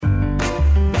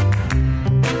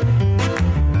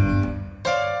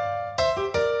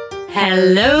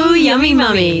Hello, yummy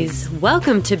mummies.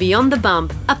 Welcome to Beyond the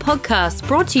Bump, a podcast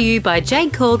brought to you by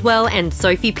Jade Caldwell and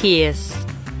Sophie Pierce.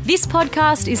 This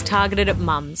podcast is targeted at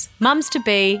mums to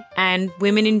be, and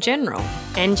women in general.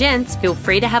 And gents, feel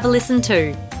free to have a listen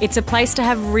too. It's a place to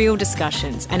have real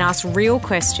discussions and ask real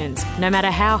questions, no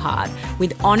matter how hard,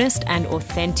 with honest and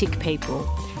authentic people.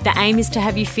 The aim is to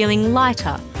have you feeling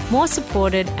lighter, more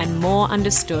supported and more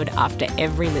understood after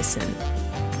every listen.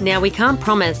 Now, we can't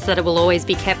promise that it will always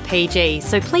be kept PG,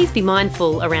 so please be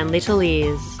mindful around little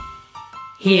ears.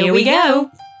 Here we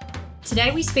go. Today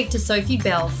we speak to Sophie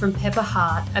Bell from Pepper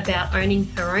Heart about owning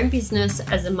her own business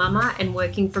as a mama and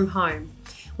working from home.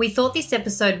 We thought this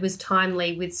episode was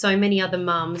timely with so many other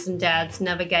mums and dads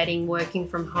navigating working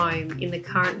from home in the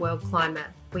current world climate.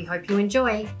 We hope you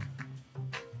enjoy.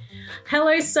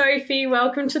 Hello, Sophie.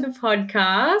 Welcome to the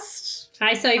podcast.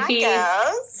 Hi, Sophie.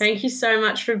 Hi, girls. Thank you so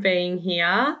much for being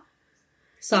here.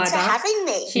 Thanks for having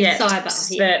me. She's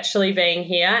cyber. Virtually being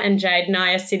here. And Jade and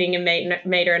I are sitting a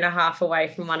metre and a half away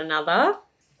from one another.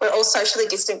 We're all socially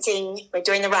distancing. We're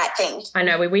doing the right thing. I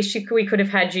know. We wish we could have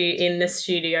had you in the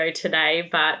studio today,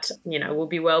 but, we'll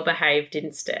be well behaved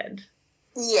instead.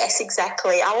 Yes,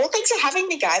 exactly. Oh, well, thanks for having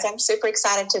me, guys. I'm super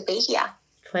excited to be here.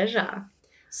 Pleasure.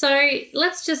 So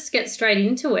let's just get straight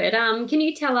into it. Can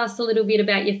you tell us a little bit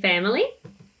about your family?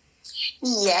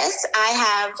 Yes, I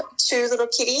have two little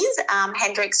kitties,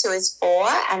 Hendrix, who is 4,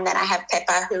 and then I have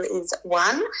Pepper, who is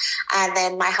 1, and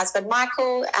then my husband,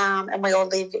 Michael, and we all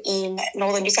live in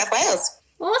northern New South Wales.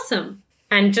 Awesome.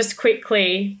 And just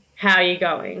quickly, how are you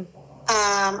going?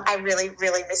 I really,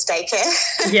 really miss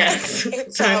daycare. Yes,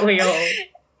 don't we all?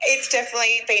 It's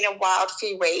definitely been a wild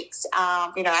few weeks.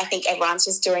 I think everyone's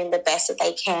just doing the best that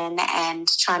they can and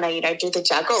trying to, do the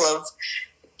juggle of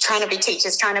trying to be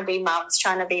teachers, trying to be mums,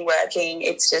 trying to be working.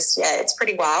 It's just, it's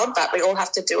pretty wild, but we all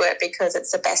have to do it because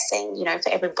it's the best thing,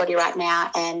 for everybody right now,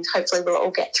 and hopefully we'll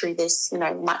all get through this,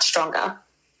 much stronger.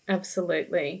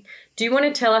 Absolutely. Do you want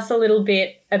to tell us a little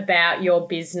bit about your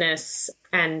business?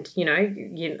 And,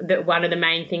 one of the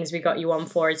main things we got you on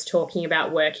for is talking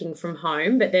about working from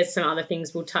home, but there's some other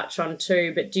things we'll touch on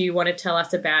too. But do you want to tell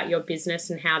us about your business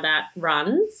and how that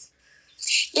runs?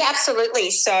 Yeah,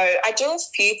 absolutely. So I do a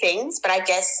few things, but I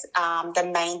guess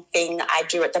the main thing I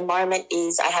do at the moment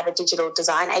is I have a digital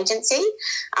design agency.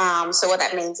 So what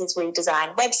that means is we design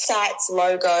websites,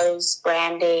 logos,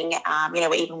 branding.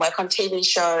 We even work on TV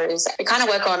shows. We kind of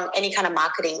work on any kind of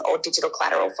marketing or digital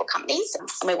collateral for companies.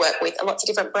 And we work with lots of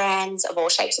different brands of all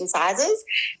shapes and sizes.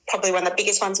 Probably one of the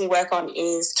biggest ones we work on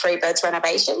is Three Birds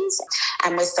Renovations.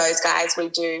 And with those guys, we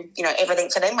do,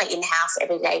 everything for them. We're in-house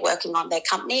every day working on their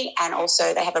company, and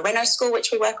also they have a reno school, which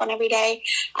we work on every day.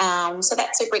 So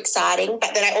that's super exciting.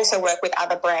 But then I also work with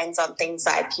other brands on things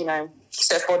like,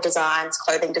 surfboard designs,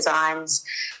 clothing designs,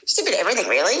 just a bit of everything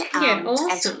really. Yeah,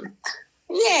 awesome.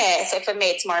 So for me,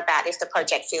 it's more about if the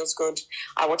project feels good,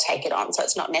 I will take it on. So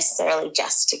it's not necessarily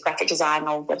just graphic design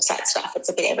or website stuff. It's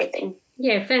a bit of everything.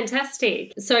 Yeah,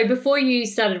 fantastic. So before you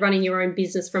started running your own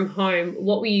business from home,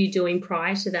 what were you doing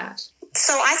prior to that?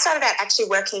 So I started out actually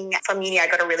working from uni. I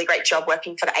got a really great job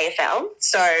working for the AFL.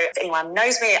 So if anyone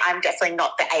knows me, I'm definitely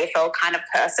not the AFL kind of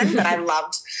person, but I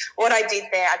loved what I did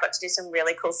there. I got to do some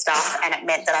really cool stuff, and it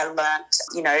meant that I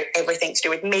learnt, everything to do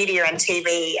with media and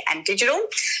TV and digital.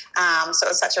 So it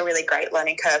was such a really great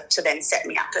learning curve to then set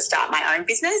me up to start my own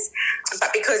business.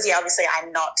 But because, obviously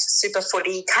I'm not super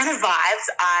footy kind of vibes,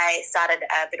 I started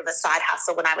a bit of a side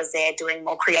hustle when I was there doing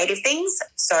more creative things.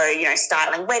 So,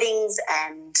 styling weddings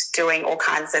and doing all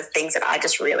kinds of things that I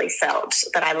just really felt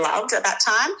that I loved at that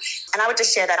time. And I would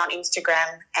just share that on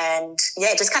Instagram, and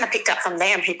it just kind of picked up from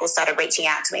there, and people started reaching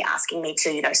out to me asking me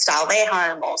to, style their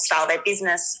home or style their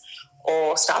business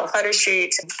or style a photo shoot.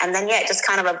 And then, it just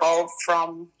kind of evolved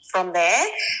from there.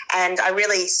 And I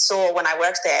really saw when I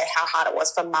worked there how hard it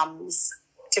was for mums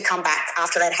to come back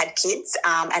after they'd had kids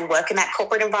and work in that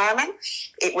corporate environment.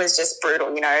 It was just brutal,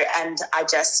 and I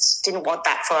just didn't want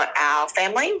that for our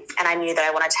family. And I knew that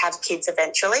I wanted to have kids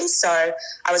eventually. So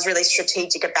I was really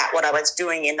strategic about what I was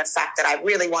doing, in the fact that I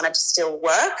really wanted to still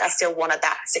work. I still wanted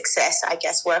that success, I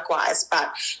guess, work-wise,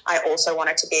 but I also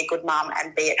wanted to be a good mum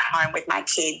and be at home with my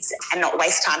kids and not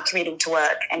waste time commuting to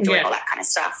work and doing all that kind of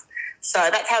stuff. So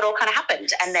that's how it all kind of happened.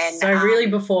 And then, so really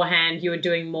beforehand you were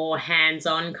doing more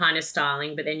hands-on kind of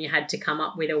styling, but then you had to come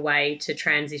up with a way to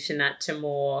transition that to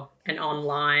more an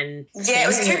online Yeah, it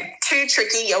was too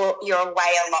tricky. You're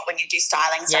away a lot when you do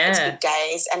styling stuff. It's big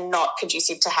days and not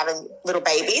conducive to having little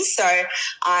babies. So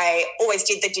I always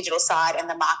did the digital side and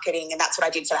the marketing, and that's what I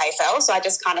did for the AFL. So I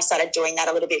just kind of started doing that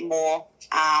a little bit more,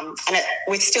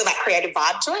 with still that creative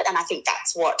vibe to it. And I think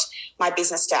that's what my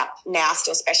business now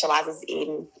still specialises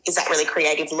in, is that really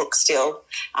creative look still.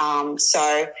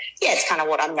 It's kind of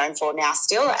what I'm known for now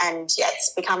still. And,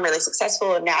 it's become really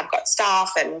successful, and now I've got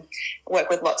staff and work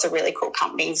with lots of really cool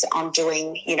companies on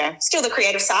doing, still the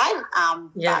creative side,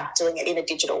 but doing it in a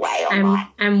digital way online.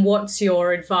 And what's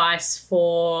your advice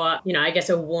for, I guess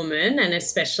a woman and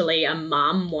especially a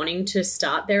mum wanting to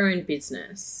start their own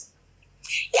business?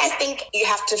 Yeah, I think you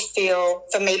have to feel,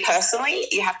 for me personally,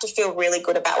 you have to feel really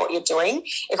good about what you're doing.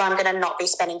 If I'm going to not be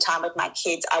spending time with my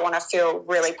kids, I want to feel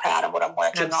really proud of what I'm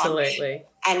working on. Absolutely.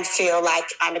 And feel like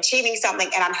I'm achieving something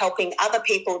and I'm helping other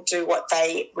people do what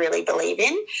they really believe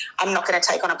in. I'm not going to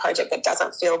take on a project that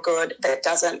doesn't feel good, that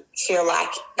doesn't feel like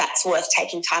that's worth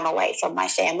taking time away from my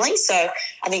family. So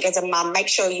I think as a mum, make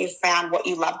sure you've found what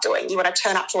you love doing. You want to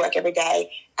turn up to work every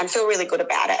day and feel really good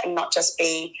about it, and not just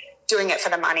be doing it for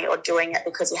the money or doing it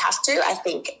because you have to. I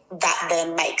think that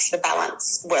then makes the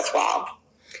balance worthwhile.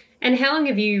 And how long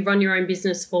have you run your own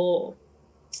business for?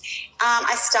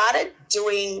 I started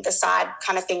doing the side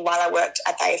kind of thing while I worked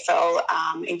at the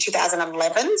AFL in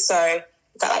 2011, so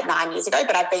it's like 9 years ago,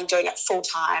 but I've been doing it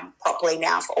full-time properly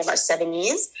now for almost 7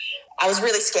 years. I was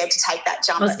really scared to take that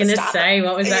jump. I was going to say,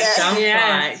 what was that jump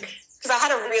like? Because I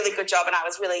had a really good job and I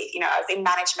was really, I was in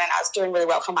management. I was doing really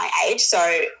well for my age, so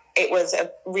it was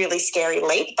a really scary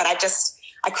leap, but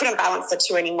I couldn't balance the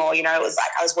two anymore. It was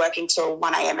like I was working till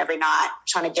 1 a.m. every night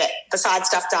trying to get the side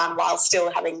stuff done while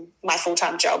still having my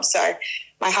full-time job. So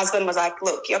my husband was like,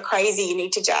 look, you're crazy. You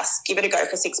need to just give it a go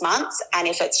for 6 months. And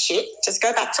if it's shit, just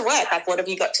go back to work. Like, what have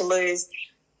you got to lose?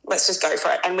 Let's just go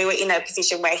for it. And we were in a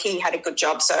position where he had a good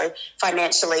job. So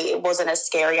financially it wasn't as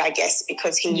scary, I guess,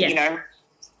 because he,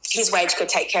 his wage could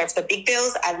take care of the big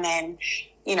bills. And then,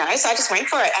 so I just went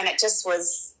for it, and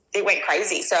it went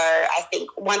crazy. So I think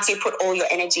once you put all your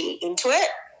energy into it,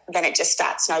 then it just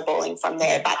starts snowballing from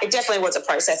there. But it definitely was a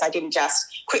process. I didn't just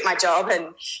quit my job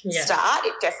and start.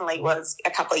 It definitely was a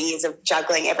couple of years of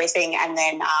juggling everything. And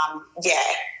then,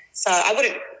 so I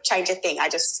wouldn't change a thing. I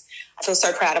feel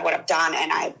so proud of what I've done,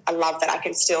 and I love that I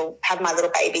can still have my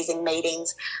little babies in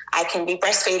meetings. I can be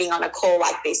breastfeeding on a call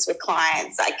like this with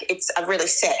clients. Like, I've really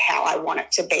set how I want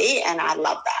it to be, and I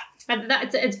love that.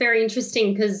 It's very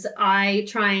interesting because I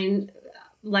try and,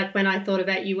 like, when I thought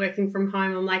about you working from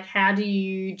home, I'm like, how do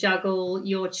you juggle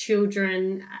your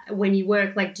children when you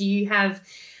work? Like, do you have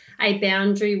a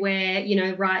boundary where,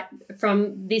 right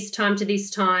from this time to this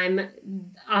time,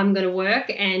 I'm going to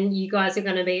work and you guys are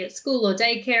going to be at school or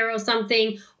daycare or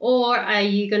something, or are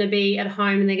you going to be at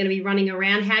home and they're going to be running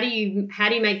around? How do you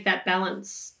make that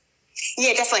balance?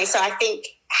 Yeah, definitely. So I think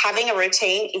having a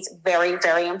routine is very,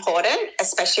 very important,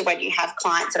 especially when you have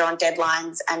clients that are on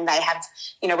deadlines and they have,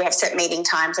 we have set meeting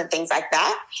times and things like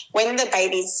that. When the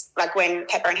babies, like when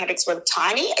Pepper and Hendrix were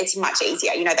tiny, it's much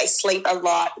easier. They sleep a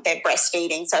lot, they're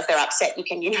breastfeeding, so if they're upset, you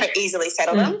can, easily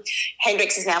settle them.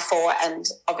 Hendrix is now 4 and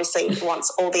obviously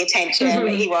wants all the attention.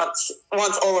 He wants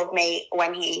all of me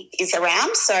when he is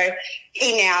around. So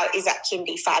he now is at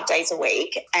kindy 5 days a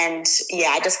week, and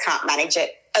I just can't manage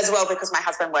it as well because my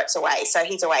husband works away. So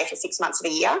he's away for 6 months of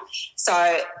the year.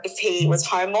 So if he was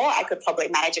home more, I could probably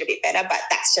manage it a bit better, but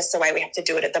that's just the way we have to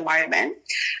do it at the moment.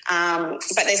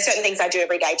 But there's certain things I do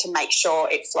every day to make sure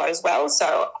it flows well.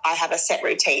 So I have a set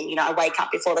routine. I wake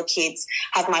up before the kids,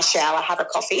 have my shower, have a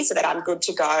coffee so that I'm good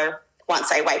to go once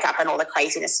they wake up and all the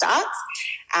craziness starts.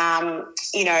 And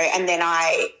then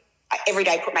I every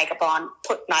day put makeup on,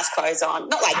 put nice clothes on,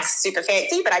 not like super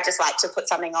fancy, but I just like to put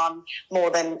something on more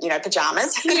than,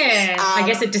 pajamas. Yeah, I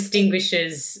guess it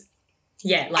distinguishes,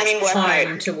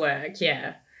 home to work,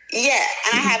 Yeah,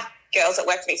 and I have girls that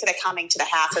work for me, so they're coming to the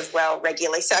house as well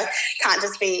regularly, so can't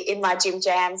just be in my gym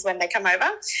jams when they come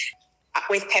over.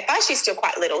 With Pepper, she's still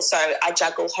quite little, so I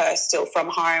juggle her still from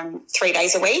home 3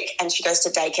 days a week, and she goes to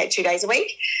daycare 2 days a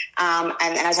week. And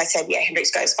as I said, Hendrix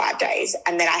goes 5 days.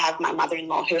 And then I have my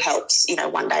mother-in-law who helps,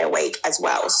 1 day a week as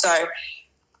well. So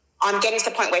I'm getting to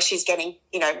the point where she's getting,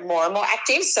 more and more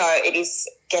active. So it is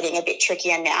getting a bit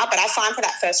trickier now. But I find for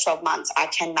that first 12 months, I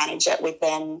can manage it with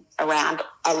them around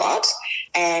a lot.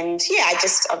 And, I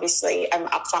just obviously am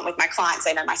upfront with my clients.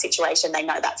 They know my situation. They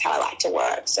know that's how I like to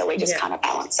work. So we just kind of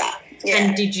balance that. Yeah.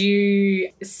 And did you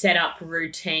set up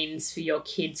routines for your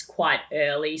kids quite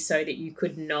early so that you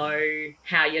could know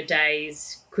how your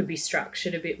days could be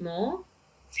structured a bit more?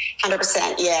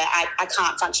 100%. Yeah, I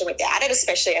can't function without it,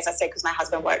 especially, as I said, because my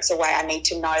husband works away. I need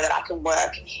to know that I can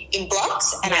work in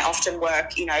blocks, and I often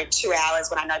work, 2 hours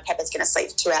when I know Pepper's going to sleep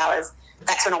for 2 hours.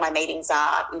 That's when all my meetings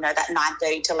are, that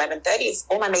 9:30 to 11:30 is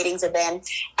all my meetings are then.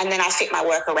 And then I fit my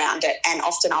work around it. And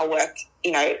often I'll work,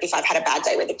 if I've had a bad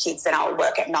day with the kids, then I'll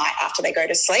work at night after they go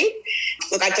to sleep.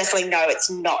 Look, I definitely know it's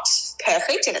not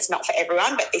perfect and it's not for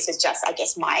everyone, but this is just, I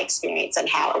guess, my experience and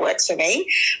how it works for me.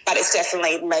 But it's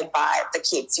definitely led by the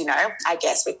kids, I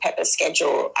guess with Pepper's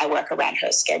schedule, I work around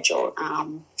her schedule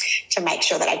to make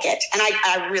sure that I get, and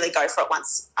I really go for it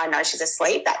once I know she's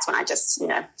asleep. That's when I just,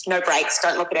 no breaks,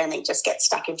 don't look at anything, just get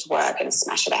stuck into work and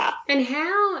smash it out.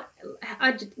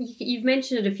 And you've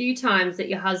mentioned it a few times that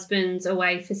your husband's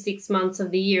away for 6 months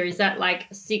of the year. Is that like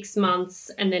 6 months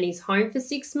and then he's home for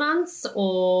 6 months,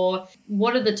 or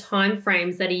what are the time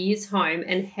frames that he is home,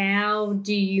 and how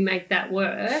do you make that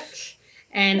work?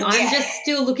 And I'm just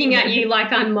still looking at you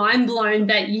like I'm mind blown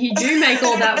that you do make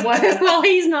all that work while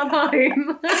he's not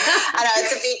home. I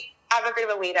know, I'm a bit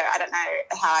of a weirdo. I don't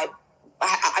know how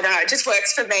I don't know, it just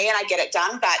works for me and I get it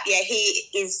done. But yeah,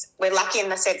 we're lucky in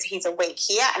the sense he's a week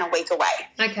here and a week away.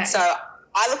 Okay. So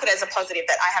I look at it as a positive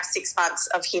that I have 6 months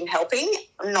of him helping,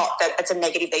 not that it's a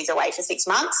negative that he's away for 6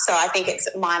 months. So I think it's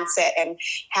mindset and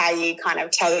how you kind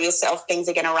of tell yourself things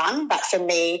are going to run. But for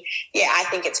me, I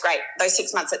think it's great. Those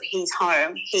 6 months that he's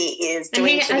home, he is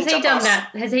doing Has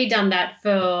he done that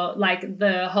for like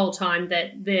the whole time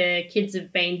that the kids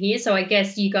have been here? So I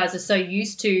guess you guys are so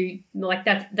used to like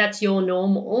that's your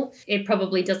normal. It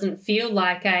probably doesn't feel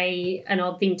like an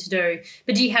odd thing to do.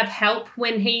 But do you have help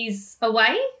when he's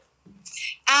away?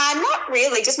 Not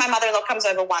really. Just my mother-in-law comes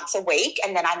over once a week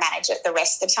and then I manage it the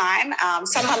rest of the time.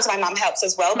 Sometimes my mum helps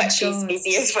as well, but she's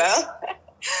busy as well.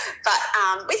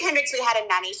 But with Hendrix, we had a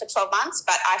nanny for 12 months,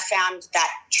 but I found that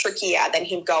trickier than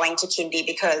him going to kindy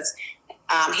because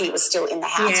he was still in the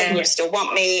house and he would still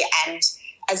want me, and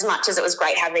as much as it was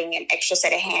great having an extra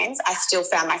set of hands, I still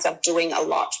found myself doing a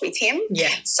lot with him. Yeah.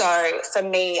 So for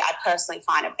me, I personally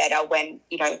find it better when,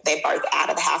 they're both out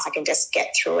of the house. I can just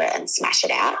get through it and smash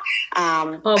it out.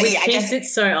 With kids,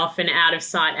 it's so often out of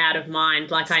sight, out of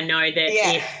mind. Like I know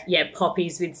that if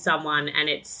Poppy's with someone and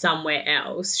it's somewhere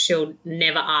else, she'll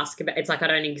never ask about. It's like I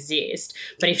don't exist.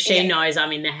 But if she knows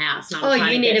I'm in the house and I'm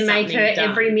trying to get something make her done,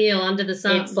 every meal under the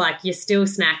sun. It's like you're still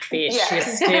snack bitch. Yeah. You're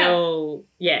still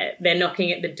they're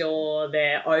knocking at the door,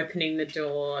 they're opening the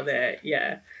door,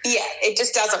 Yeah, it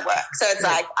just doesn't work. So it's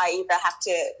like I either have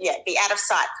to be out of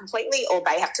sight completely or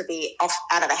they have to be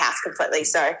out of the house completely.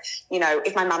 So,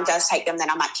 if my mum does take them, then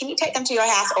I'm like, can you take them to your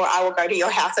house, or I will go to your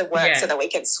house and work so that we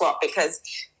can swap, because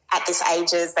at this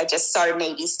ages they're just so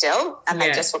needy still and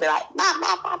they just will be like,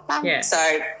 mum. Yeah. So,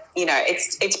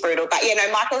 it's brutal. But,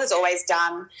 Michael has always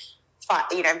done –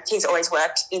 he's always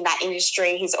worked in that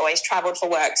industry. He's always travelled for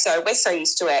work. So we're so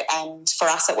used to it. And for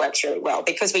us, it works really well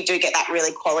because we do get that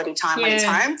really quality time when he's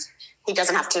home. He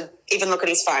doesn't have to even look at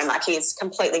his phone. Like, he's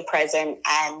completely present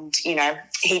and, he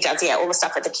does, all the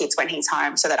stuff with the kids when he's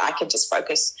home so that I can just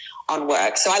focus on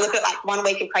work. So I look at like 1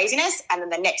 week of craziness and then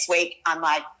the next week I'm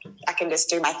like, I can just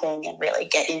do my thing and really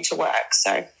get into work.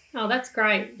 So... Oh, that's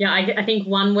great. Yeah, I think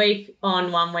 1 week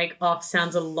on, 1 week off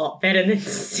sounds a lot better than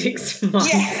 6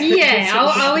 months. Yeah,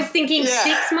 I was thinking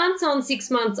 6 months on,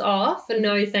 6 months off.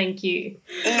 No, thank you.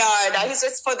 No, he's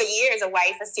just for the year is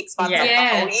away for 6 months of the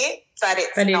whole year.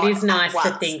 But it is nice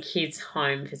to think he's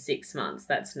home for 6 months.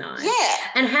 That's nice. Yeah.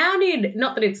 And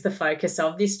not that it's the focus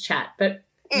of this chat, but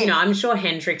I'm sure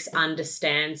Hendrix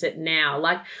understands it now.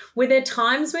 Like, were there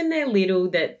times when they're little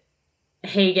that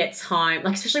he gets home,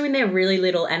 like especially when they're really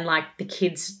little and like the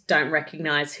kids don't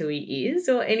recognise who he is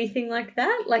or anything like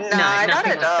that? Like no, not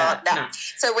at all. No.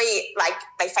 So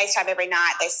they FaceTime every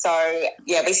night. They're so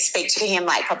we speak to him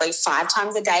like probably 5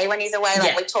 times a day when he's away.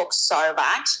 Like we talk so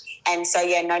much. And so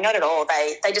not at all.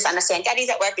 They just understand Daddy's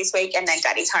at work this week and then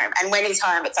Daddy's home. And when he's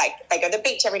home, it's like they go to the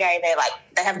beach every day.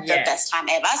 They have the best time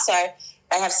ever. So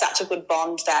they have such a good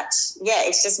bond that,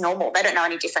 it's just normal. They don't know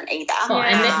any different either. Oh,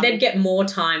 and they'd get more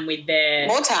time with their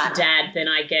dad than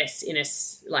I guess in a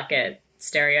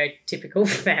stereotypical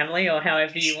family or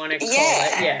however you want to call it.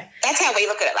 Yeah. That's how we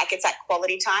look at it. Like, it's that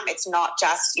quality time. It's not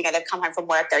just, they've come home from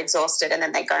work, they're exhausted and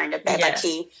then they go into bed. Yeah. Like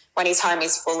when he's home,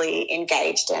 he's fully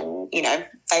engaged and,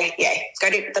 they go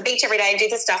to the beach every day and do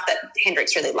the stuff that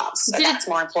Hendrix really loves. So that's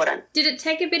more important. Did it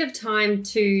take a bit of time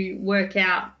to work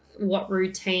out what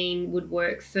routine would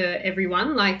work for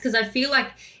everyone? Like, because I feel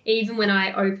like even when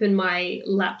I open my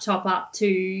laptop up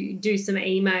to do some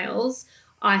emails,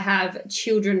 I have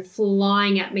children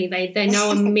flying at me. They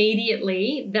know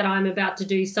immediately that I'm about to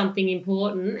do something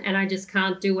important and I just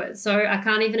can't do it. So I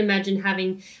can't even imagine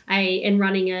having and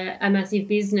running a massive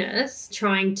business,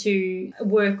 trying to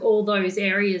work all those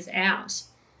areas out.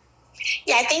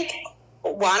 Yeah, I think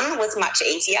one was much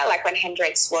easier. Like when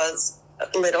Hendrix was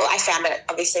little, I found it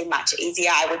obviously much easier.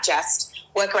 I would just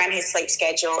work around his sleep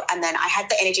schedule, and then I had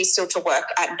the energy still to work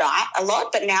at night a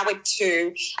lot. But now with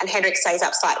 2, and Hendrix stays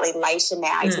up slightly later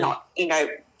now, he's not,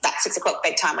 that 6 o'clock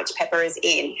bedtime, which Pepper is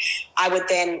in,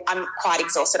 I'm quite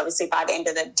exhausted obviously by the end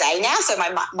of the day now. So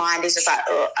my mind is just like,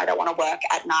 oh, I don't want to work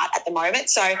at night at the moment.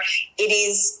 So it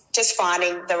is just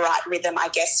finding the right rhythm, I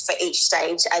guess, for each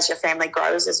stage as your family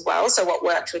grows as well. So what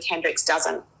worked with Hendrix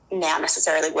doesn't now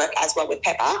necessarily work as well with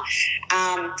Pepper.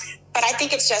 But I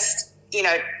think it's just,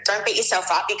 don't beat yourself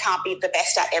up. You can't be the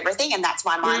best at everything. And that's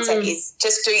my mindset is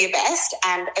just do your best.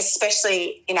 And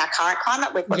especially in our current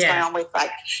climate with what's going on with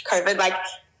like COVID, like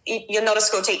you're not a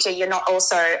school teacher. You're not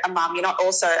also a mum. You're not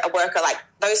also a worker. Like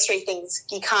those 3 things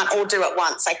you can't all do at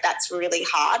once. Like that's really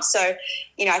hard. So,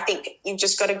 I think you've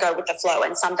just got to go with the flow,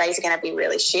 and some days are going to be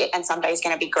really shit and some days are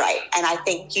going to be great. And I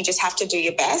think you just have to do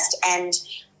your best. And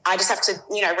I just have to,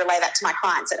 relay that to my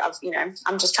clients that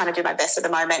I'm just trying to do my best at the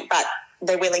moment, but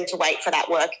they're willing to wait for that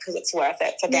work because it's worth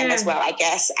it for them as well, I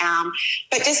guess.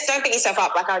 But just don't beat yourself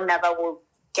up. Like I never will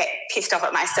get pissed off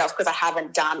at myself because I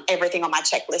haven't done everything on my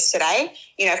checklist today.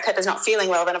 If Pepper's not feeling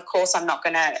well, then of course I'm not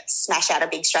going to smash out a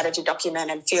big strategy document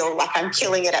and feel like I'm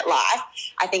killing it at life.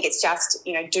 I think it's just,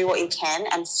 do what you can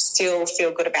and still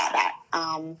feel good about that.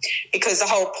 Because the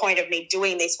whole point of me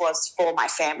doing this was for my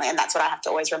family, and that's what I have to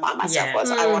always remind myself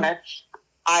was I want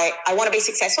to be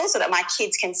successful so that my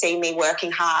kids can see me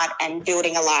working hard and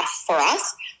building a life for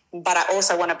us. But I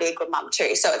also want to be a good mum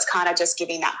too. So it's kind of just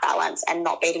giving that balance and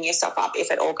not beating yourself up if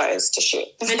it all goes to shit.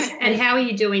 And how are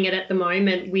you doing it at the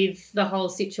moment with the whole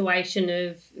situation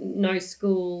of no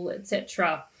school,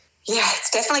 etc.? Yeah, it's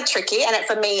definitely tricky. And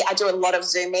for me, I do a lot of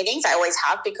Zoom meetings. I always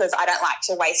have, because I don't like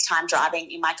to waste time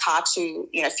driving in my car to,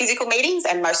 physical meetings.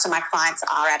 And most of my clients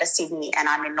are out of Sydney and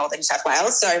I'm in Northern New South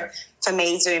Wales. So for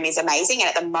me, Zoom is amazing. And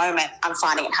at the moment, I'm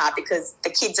finding it hard because the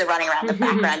kids are running around the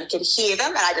background. You can hear them.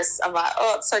 And I'm like,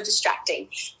 oh, it's so distracting.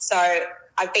 So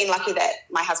I've been lucky that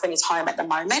my husband is home at the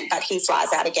moment, but he flies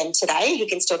out again today. He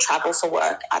can still travel for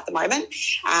work at the moment.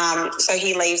 So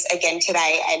he leaves again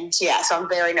today. And, so I'm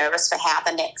very nervous for how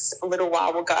the next little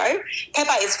while will go.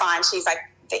 Pepper is fine. She's like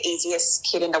the easiest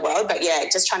kid in the world. But,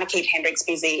 just trying to keep Hendrix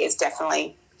busy is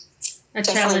definitely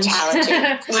challenging.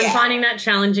 I'm finding that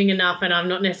challenging enough, and I'm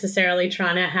not necessarily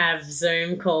trying to have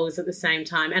Zoom calls at the same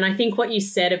time. And I think what you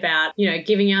said about,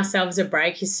 giving ourselves a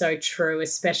break is so true,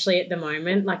 especially at the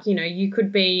moment. Like, you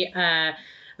could be a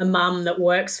mum that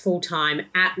works full-time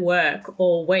at work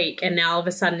all week, and now all of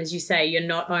a sudden, as you say, you're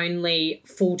not only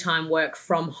full-time work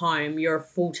from home, you're a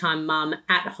full-time mum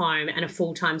at home and a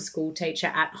full-time school teacher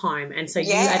at home. And so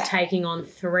you are taking on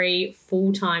 3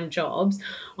 full-time jobs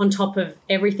on top of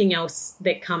everything else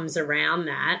that comes around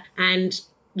that. And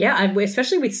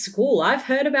especially with school, I've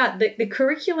heard about the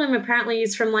curriculum apparently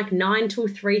is from like 9 till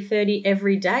 3:30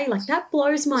 every day. Like that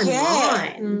blows my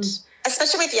mind.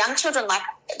 Especially with young children, like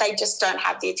they just don't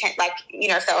have the attention. Like,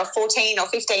 if they were 14 or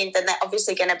 15, then they're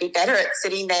obviously going to be better at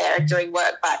sitting there doing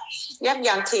work. But you have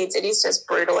young kids, it is just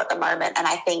brutal at the moment. And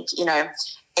I think,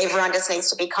 everyone just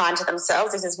needs to be kind to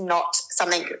themselves. This is not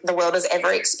something the world has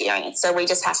ever experienced. So we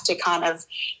just have to kind of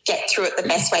get through it the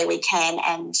best way we can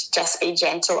and just be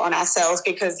gentle on ourselves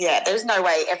because, there's no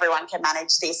way everyone can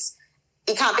manage this.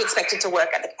 You can't be expected to work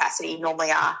at the capacity you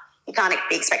normally are. You can't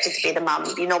be expected to be the mum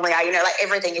you normally are. Like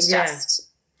everything is just,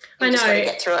 I know, just got to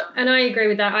get through it. And I agree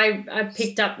with that. I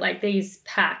picked up like these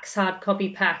packs, hard copy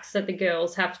packs that the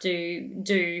girls have to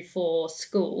do for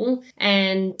school.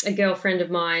 And a girlfriend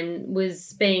of mine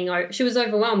was she was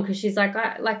overwhelmed because she's like,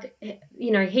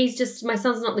 he's just, my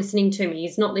son's not listening to me.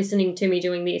 He's not listening to me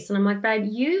doing this. And I'm like, babe,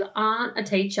 you aren't a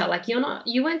teacher. Like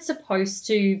you weren't supposed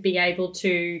to be able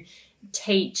to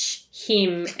teach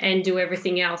him and do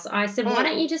everything else. I said, why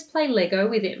don't you just play Lego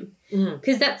with him?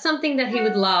 Because that's something that he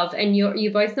would love, and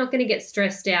you're both not going to get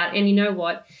stressed out. And you know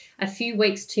what? A few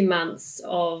weeks, 2 months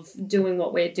of doing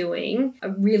what we're doing, I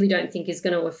really don't think is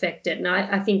going to affect it. And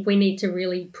I think we need to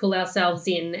really pull ourselves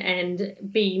in and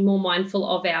be more mindful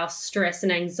of our stress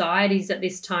and anxieties at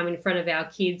this time in front of our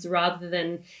kids rather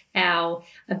than our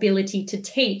ability to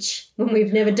teach when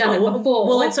we've never done it before.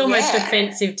 Well, it's almost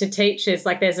offensive to teachers.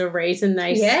 Like there's a reason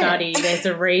they study. There's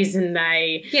a reason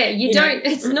they...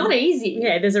 it's not easy.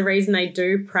 Yeah, there's a reason they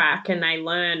do prac and they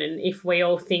learn. And if we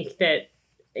all think that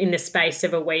in the space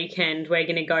of a weekend, we're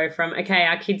going to go from, okay,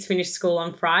 our kids finish school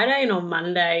on Friday and on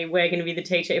Monday we're going to be the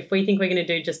teacher. If we think we're going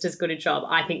to do just as good a job,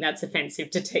 I think that's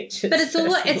offensive to teachers. But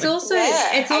it's also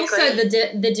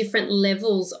the different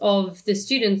levels of the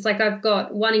students. Like I've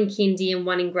got one in kindy and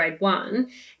one in grade 1,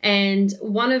 and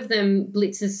one of them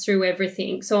blitzes through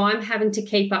everything. So I'm having to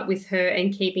keep up with her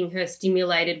and keeping her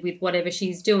stimulated with whatever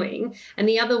she's doing. And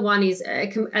the other one is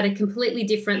at a completely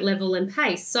different level and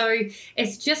pace. So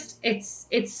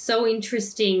it's so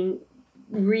interesting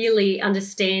really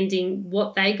understanding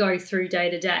what they go through day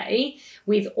to day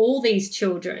with all these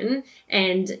children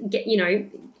and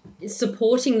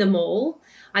supporting them all.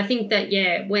 I think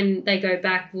that, when they go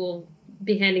back, we'll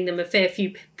be handing them a fair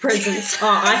few presents.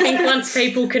 I think once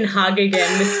people can hug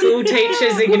again, the school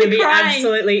teachers are going to be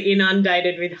absolutely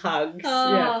inundated with hugs.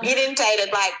 Yeah.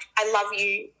 Inundated, like, I love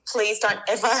you. Please don't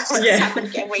ever let this happen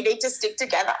again. We need to stick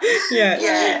together.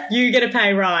 Yeah. You get a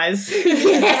pay rise.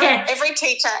 Every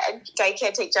teacher and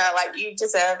daycare teacher, like, you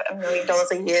deserve $1 million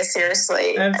a year,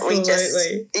 seriously.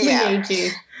 Absolutely. We need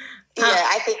you.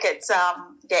 I think it's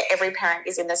every parent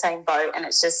is in the same boat, and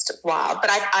it's just wild. But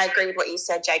I agree with what you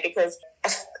said, Jay, because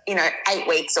 8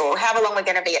 weeks or however long we're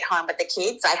going to be at home with the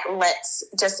kids, like, let's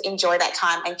just enjoy that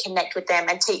time and connect with them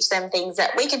and teach them things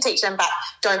that we can teach them, but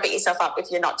don't beat yourself up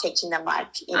if you're not teaching them, like,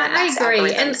 I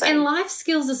agree. And life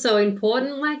skills are so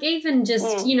important. Like, even just,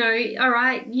 all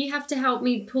right, you have to help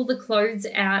me pull the clothes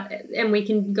out and we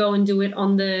can go and do it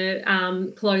on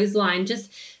the clothesline.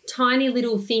 Just tiny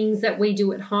little things that we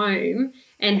do at home,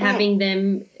 and having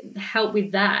them help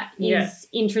with that is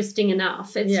interesting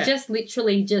enough. It's just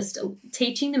literally just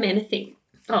teaching them anything.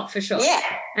 Oh, for sure. Yeah.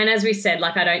 And as we said,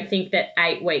 like, I don't think that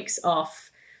 8 weeks off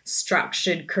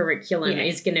structured curriculum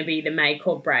is going to be the make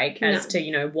or break as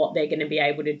to, what they're going to be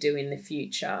able to do in the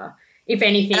future. If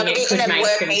anything, it could make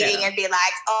work them meeting better. And be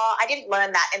like, I didn't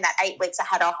learn that in that 8 weeks I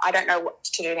had off. I don't know what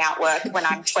to do now at work when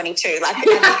I'm 22. Like, I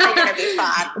think they're going to be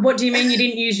fine. What do you mean you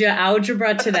didn't use your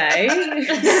algebra today?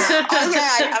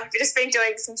 I've just been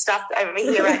doing some stuff over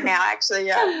here right now,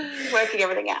 actually, working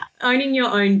everything out. Owning your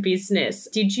own business,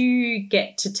 did you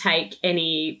get to take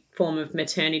any form of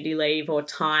maternity leave or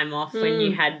time off when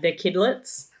you had the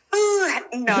kidlets? Ooh,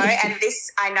 no, and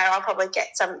this, I know I'll probably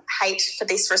get some hate for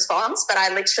this response, but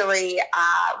I literally,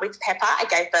 with Pepper, I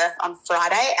gave birth on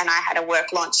Friday and I had a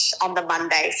work launch on the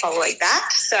Monday following that.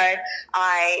 So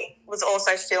I was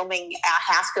also filming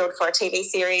our house build for a TV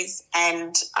series,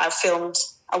 and I filmed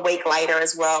a week later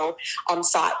as well on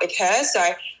site with her. So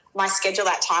my schedule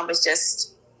that time was just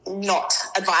not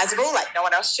advisable. Like, no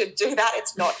one else should do that.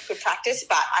 It's not good practice,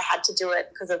 but I had to do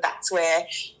it because that's where,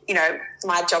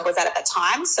 my job was at the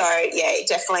time. So, it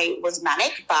definitely was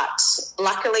manic, but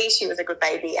luckily she was a good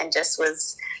baby and just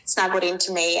was snuggled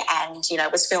into me and,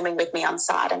 was filming with me on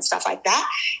site and stuff like that.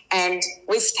 And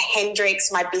with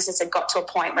Hendrix, my business had got to a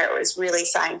point where it was really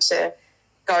starting to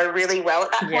go really well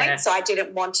at that point. So I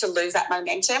didn't want to lose that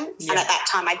momentum. And at that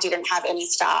time I didn't have any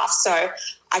staff. So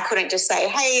I couldn't just say,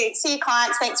 hey, see you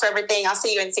clients, thanks for everything, I'll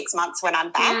see you in 6 months when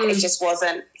I'm back. It just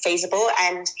wasn't feasible.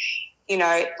 And,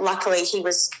 luckily he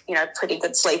was, pretty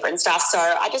good sleeper and stuff. So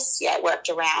I just, worked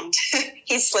around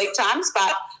his sleep times.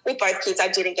 But with both kids, I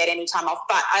didn't get any time off.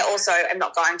 But I also am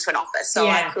not going to an office. So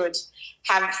I could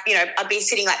have, I'd be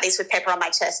sitting like this with Pepper on my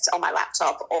chest on my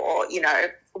laptop, or,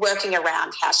 working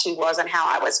around how she was and how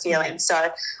I was feeling. So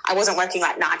I wasn't working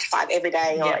like 9 to 5 every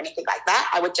day or anything like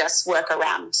that. I would just work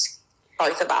around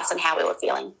both of us and how we were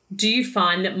feeling. Do you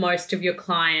find that most of your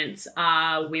clients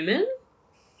are women?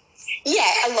 Yeah,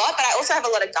 a lot, but I also have a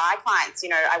lot of guy clients.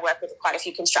 I work with quite a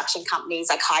few construction companies,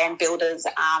 like high-end builders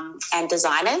and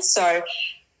designers. So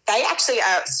they actually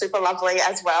are super lovely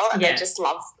as well, and they just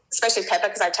love, especially Pepper,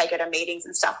 because I take her to meetings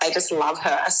and stuff. They just love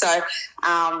her. So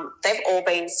they've all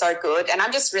been so good, and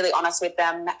I'm just really honest with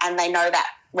them, and they know that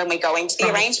when we go into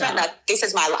the arrangement, that this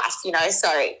is my life, so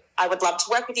I would love to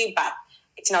work with you, but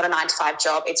it's not a 9 to 5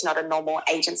 job. It's not a normal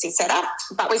agency setup,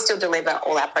 but we still deliver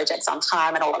all our projects on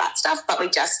time and all of that stuff, but we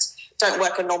just don't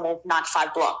work a normal 9 to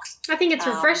 5 block. I think it's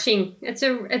refreshing. It's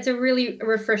a really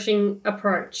refreshing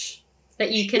approach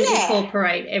that you can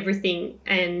incorporate everything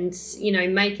and,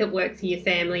 make it work for your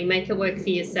family, make it work for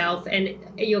yourself, and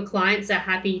your clients are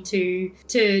happy to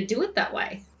do it that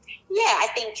way. Yeah, I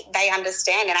think they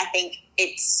understand, and I think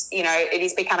it's, it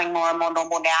is becoming more and more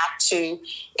normal now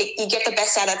you get the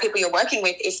best out of people you're working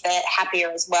with if they're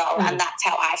happier as well, and that's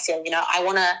how I feel. I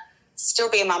want to still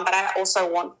be a mum, but I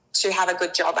also want to have a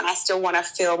good job, and I still want to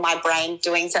fill my brain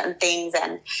doing certain things,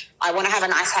 and I want to have a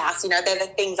nice house. They're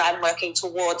the things I'm working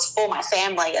towards for my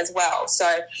family as well.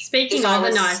 So speaking of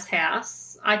a nice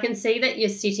house, I can see that you're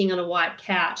sitting on a white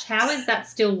couch. How is that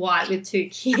still white with 2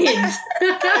 kids?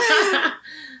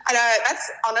 I know,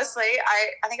 that's honestly,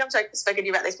 I think I've spoken to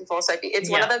you about this before, Sophie. It's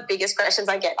one of the biggest questions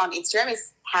I get on Instagram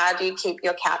is how do you keep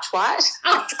your couch white?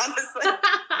 Honestly.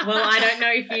 Well, I don't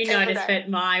know if you noticed, but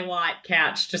my white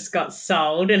couch just got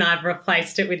sold and I've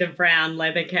replaced it with a brown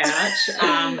leather couch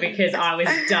because I was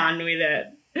done with it.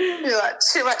 You're like,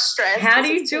 too much stress. How do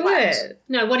you do it?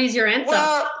 No, what is your answer?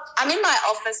 Well, I'm in my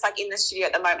office, like in the studio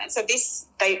at the moment. So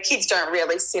kids don't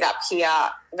really sit up here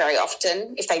very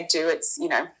often. If they do, it's,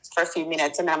 for a few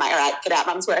minutes and then I'm like, all right, get out,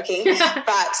 mum's working.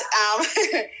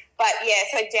 But yeah,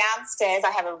 so downstairs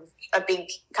I have a big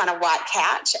kind of white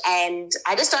couch and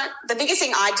the biggest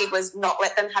thing I did was not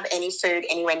let them have any food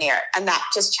anywhere near it. And that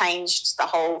just changed the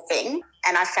whole thing.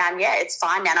 And I found, it's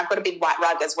fine now. And I've got a big white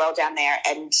rug as well down there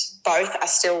and both are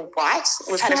still white.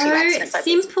 We've had a few accidents. So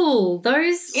simple.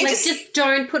 Those, just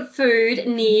don't put food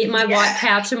near my white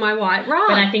couch and my white rug.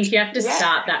 But I think you have to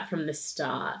start that from the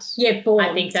start. Yeah, born.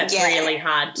 I think that's really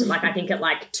hard. Like, I think at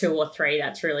like 2 or 3,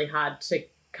 that's really hard to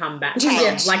come back.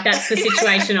 Yeah. Like, that's the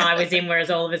situation I was in,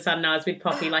 whereas all of a sudden I was with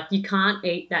Poppy, like, you can't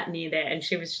eat that near there. And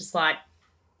she was just like,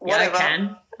 whatever. I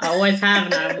can. I always have.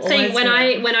 And I've See, always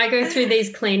when I go through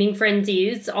these cleaning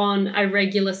frenzies on a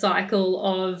regular cycle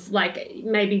of like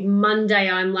maybe Monday,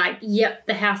 I'm like, yep,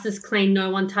 the house is clean. No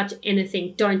one touch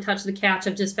anything. Don't touch the couch.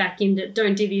 I've just vacuumed it.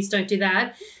 Don't do this. Don't do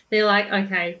that. They're like,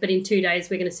 okay, but in 2 days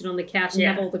we're going to sit on the couch and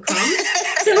have all the crumbs.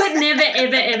 So it never,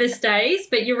 ever, ever stays.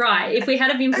 But you're right. If we had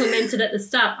have implemented at the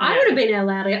start, I would have been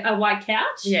allowed a white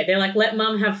couch. Yeah, they're like, let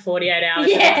mum have 48 hours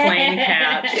of a clean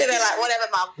couch. Yeah, they're like, whatever,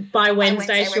 mum. By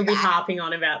Wednesday she'll be harping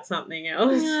on about something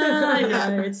else. I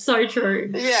know. It's so true.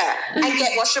 Yeah. And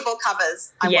get washable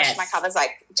covers. I wash my covers,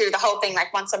 do the whole thing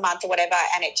once a month or whatever,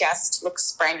 and it just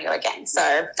looks brand new again.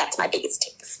 So that's my biggest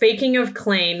tip. Speaking of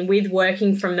clean, with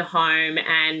working from the home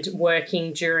and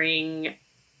working during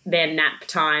their nap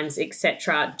times,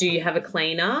 etc., do you have a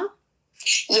cleaner?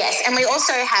 Yes, and we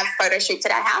also have photo shoots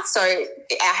at our house. So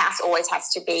our house always has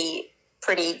to be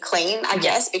pretty clean, I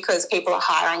guess, because people are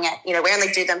hiring it. We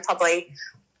only do them probably,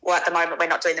 well, at the moment we're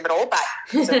not doing them at all, but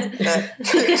that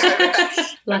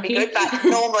would be good. But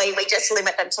normally we just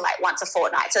limit them to once a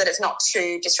fortnight so that it's not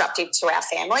too disruptive to our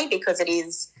family because it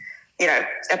is,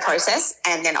 a process,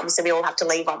 and then obviously we all have to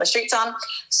leave while the shoot's on.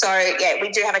 So,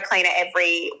 we do have a cleaner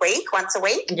every week, once a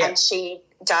week, and she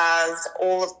does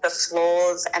all of the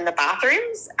floors and the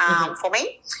bathrooms for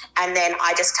me, and then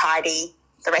I just tidy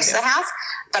the rest of the house.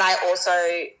 But I also,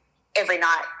 every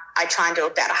night, I try and do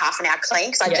about a half an hour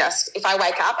clean because if I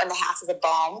wake up and the house is a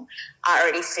bomb, I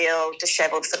already feel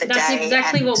disheveled for the day. That's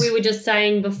exactly what we were just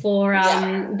saying before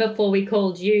before we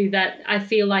called you, that I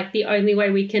feel like the only way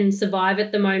we can survive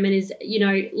at the moment is,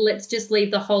 let's just leave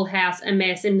the whole house a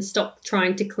mess and stop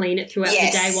trying to clean it throughout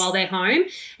the day while they're home.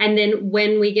 And then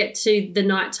when we get to the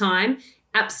night time,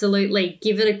 absolutely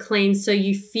give it a clean so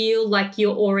you feel like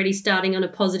you're already starting on a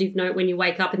positive note when you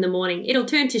wake up in the morning. It'll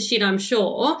turn to shit, I'm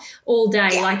sure, all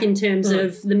day, in terms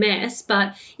of the mess.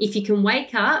 But if you can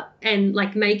wake up and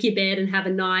make your bed and have a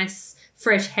nice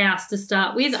fresh house to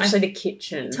start with. Especially the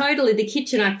kitchen. Totally, the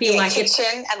kitchen, I feel like kitchen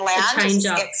it's and lounge, a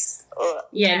changer.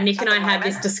 Nick and I had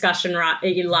this discussion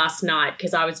last night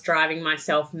because I was driving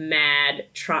myself mad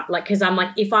because I'm like,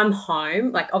 if I'm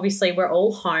home, obviously we're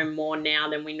all home more now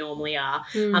than we normally are.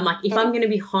 I'm like, if I'm going to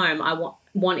be home, I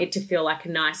want it to feel like a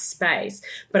nice space,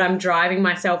 but I'm driving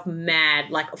myself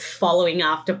mad, following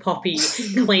after Poppy,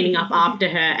 cleaning up after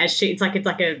her as it's like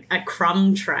a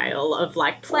crumb trail of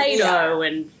Play-Doh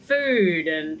and food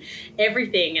and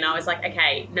everything. And I was like,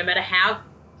 okay, no matter how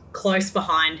close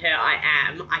behind her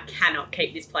I cannot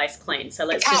keep this place clean. So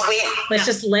let's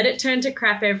just let it turn to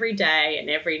crap every day, and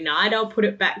every night I'll put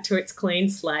it back to its clean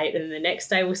slate, and the next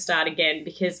day we'll start again,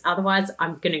 because otherwise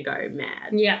I'm going to go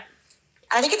mad. Yeah.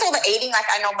 I think it's all the eating.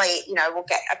 I normally, we'll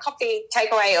get a coffee,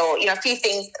 takeaway, or, a few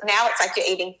things. Now it's you're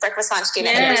eating breakfast, lunch, dinner,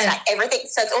 everything.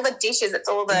 So it's all the dishes, it's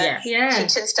all the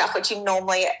kitchen stuff, which you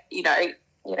normally,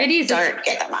 don't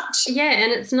get that much. Yeah,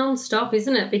 and it's non-stop,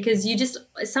 isn't it? Because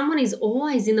someone is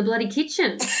always in the bloody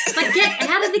kitchen. Get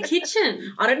out of the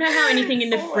kitchen. I don't know how anything in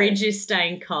the fridge is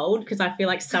staying cold, because I feel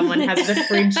like someone has the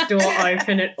fridge door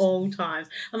open at all times.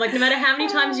 I'm like, no matter how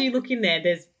many times you look in there,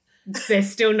 there's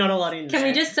still not a lot in there. Can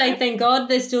we just say thank God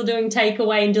they're still doing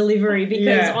takeaway and delivery,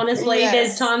 because honestly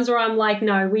there's times where I'm like,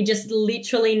 no, we just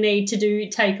literally need to do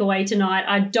takeaway tonight.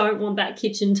 I don't want that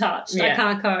kitchen touched. I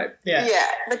can't cope. Yeah,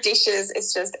 the dishes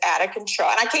is just out of control.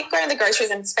 And I keep going to the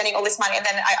groceries and spending all this money, and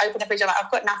then I open the fridge and I'm like,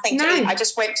 I've got nothing to eat. I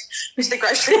just went to the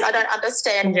groceries. I don't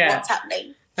understand what's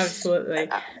happening. Absolutely.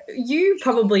 You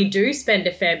probably do spend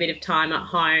a fair bit of time at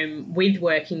home with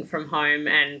working from home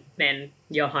and then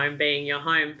your home being your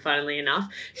home, funnily enough.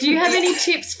 Do you have any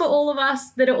tips for all of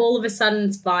us that are all of a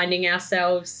sudden finding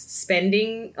ourselves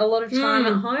spending a lot of time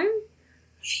at home?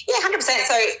 Yeah, 100%.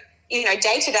 So,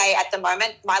 day to day at the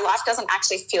moment, my life doesn't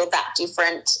actually feel that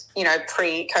different,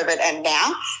 pre-COVID and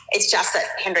now. It's just that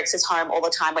Hendrix is home all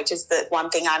the time, which is the one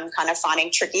thing I'm kind of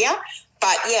finding trickier.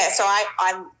 But, yeah, so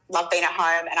I love being at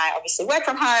home and I obviously work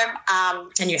from home.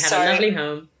 And you have a lovely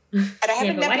home. And I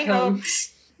have a lovely home.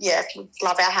 Yeah,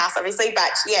 love our house, obviously.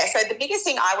 But, yeah, so the biggest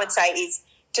thing I would say is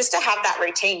just to have that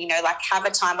routine, have a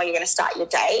time where you're going to start your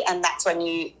day, and that's when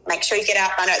you make sure you get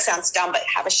up. I know it sounds dumb, but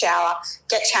have a shower,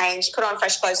 get changed, put on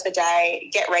fresh clothes for the day,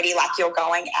 get ready like you're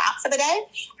going out for the day.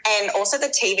 And also the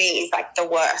TV is like the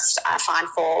worst, I find,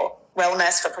 for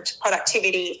wellness, for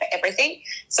productivity, for everything.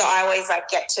 So I always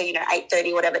get to,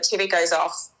 8:30, whatever, TV goes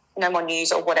off, no more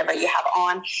news or whatever you have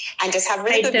on, and just have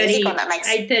really good music on that makes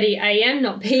 8:30 a.m.,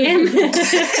 not p.m.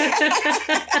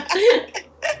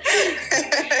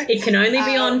 It can only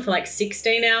be on for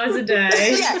 16 hours a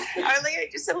day. Yeah, only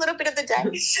just a little bit of the day.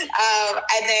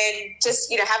 And then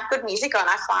just, have good music on.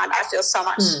 I find I feel so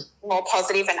much more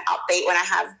positive and upbeat when I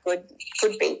have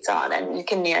good beats on, and you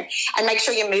can, and make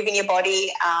sure you're moving your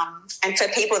body. And for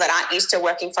people that aren't used to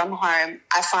working from home,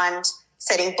 I find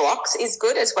setting blocks is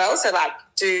good as well. So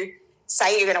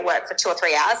say you're going to work for 2 or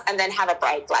 3 hours and then have a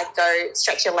break, go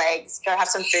stretch your legs, go have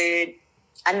some food,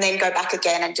 and then go back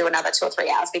again and do another 2 or 3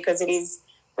 hours, because it is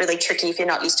really tricky if you're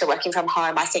not used to working from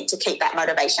home, I think, to keep that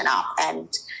motivation up,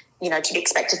 and, to be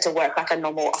expected to work like a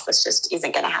normal office just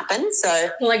isn't going to happen. So,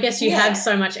 well, I guess you have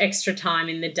so much extra time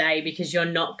in the day because you're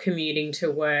not commuting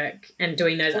to work and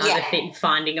doing those other things,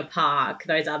 finding a park,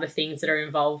 those other things that are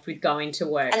involved with going to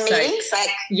work. And meetings,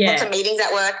 lots of meetings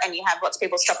at work, and you have lots of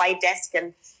people stop by your desk,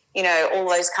 and, all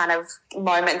those kind of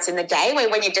moments in the day where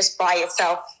when you're just by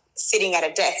yourself sitting at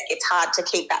a desk, it's hard to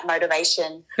keep that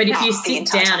motivation. But if you sit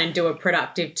down and do a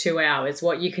productive 2 hours,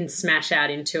 what you can smash out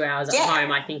in 2 hours at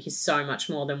home, I think, is so much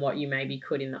more than what you maybe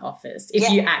could in the office if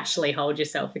you actually hold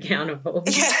yourself accountable.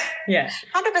 Yeah. 100%.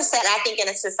 I think, and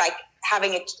it's just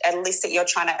having a list that you're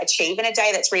trying to achieve in a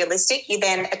day that's realistic. You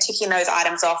then are ticking those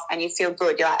items off and you feel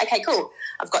good. You're like, okay, cool,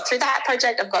 I've got through that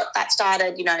project, I've got that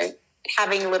started,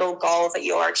 having little goals that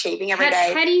you're achieving every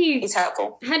day is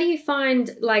helpful. How do you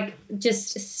find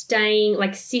just staying,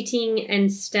 sitting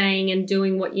and staying and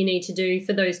doing what you need to do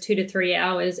for those 2 to 3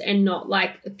 hours and not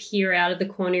peer out of the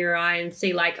corner of your eye and see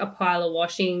a pile of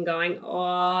washing and going,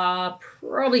 oh,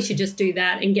 probably should just do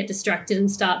that, and get distracted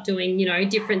and start doing,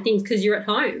 different things because you're at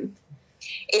home?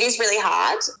 It is really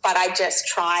hard, but I just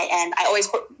try, and I always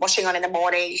put washing on in the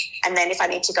morning, and then if I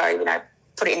need to go,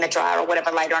 put it in the dryer or whatever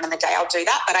later on in the day, I'll do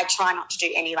that. But I try not to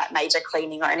do any major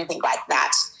cleaning or anything like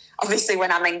that. Obviously,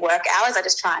 when I'm in work hours, I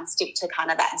just try and stick to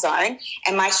kind of that zone.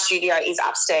 And my studio is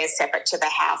upstairs, separate to the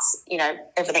house.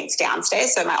 Everything's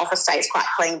downstairs. So my office stays quite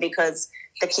clean because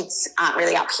the kids aren't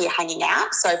really up here hanging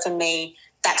out. So for me,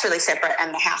 that's really separate,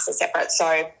 and the house is separate. So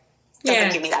it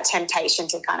doesn't give me that temptation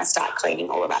to kind of start cleaning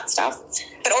all of that stuff.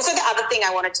 But also the other thing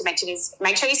I wanted to mention is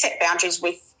make sure you set boundaries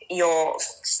with your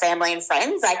family and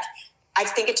friends. I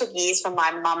think it took years for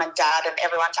my mum and dad and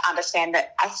everyone to understand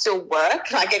that I still work.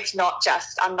 It's not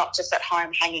just, I'm not just at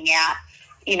home hanging out.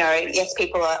 Yes,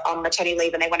 people are on maternity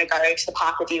leave and they want to go to the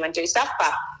park with you and do stuff.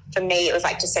 But for me, it was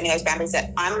just setting those boundaries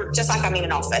that I'm just I'm in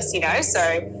an office,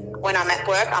 So when I'm at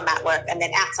work, I'm at work. And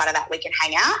then outside of that, we can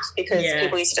hang out, because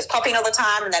people used to just pop in all the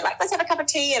time and they're like, let's have a cup of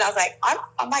tea. And I was like,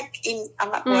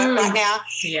 I'm at work right now.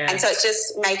 Yeah. And so it's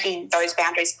just making those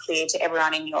boundaries clear to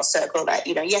everyone in your circle that,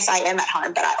 yes, I am at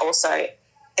home, but I also,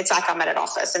 it's like I'm at an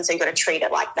office. And so you've got to treat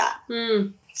it like that.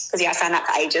 Because, I found that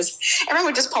for ages. Everyone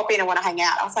would just pop in and want to hang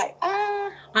out. I was like,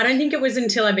 I don't think it was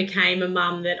until I became a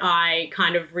mum that I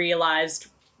kind of realised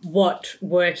what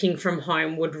working from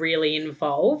home would really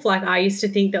involve. I used to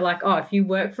think that if you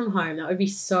work from home, that would be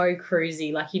so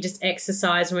cruisy. You just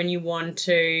exercise when you want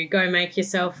to, go make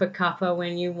yourself a cuppa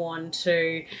when you want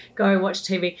to, go watch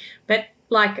TV. But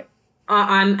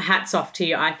I'm hats off to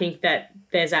you. I think that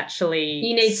there's actually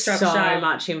you need structure. So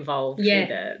much involved with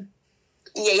it.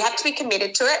 Yeah, you have to be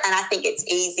committed to it, and I think it's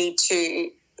easy to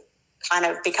kind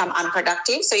of become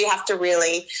unproductive. So you have to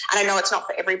really, and I know it's not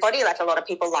for everybody, a lot of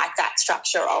people like that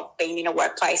structure of being in a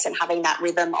workplace and having that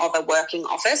rhythm of a working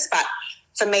office. But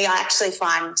for me, I actually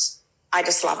find I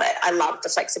just love it. I love the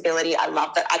flexibility. I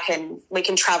love that we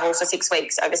can travel for 6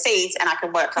 weeks overseas and I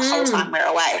can work the whole time we're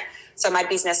away. So my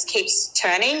business keeps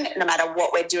turning no matter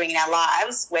what we're doing in our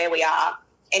lives, where we are,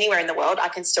 anywhere in the world, I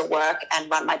can still work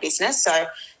and run my business. So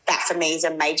that for me is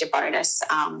a major bonus,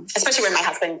 especially when my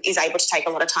husband is able to take a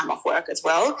lot of time off work as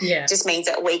well. Yeah. It just means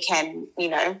that we can,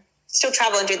 still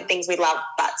travel and do the things we love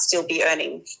but still be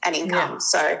earning an income. Yeah.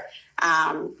 So,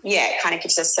 it kind of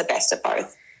gives us the best of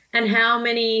both. And how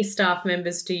many staff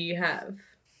members do you have?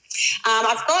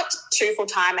 I've got 2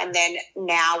 full-time, and then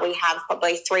now we have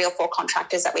probably 3 or 4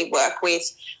 contractors that we work with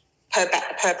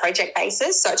per project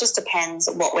basis. So it just depends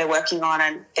what we're working on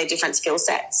and their different skill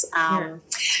sets.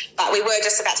 But we were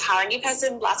just about to hire a new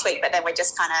person last week, but then we're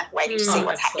just kind of waiting to see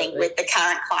what's happening with the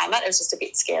current climate. It was just a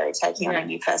bit scary taking on a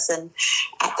new person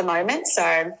at the moment. So,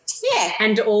 yeah.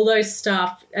 And all those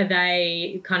staff, are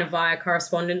they kind of via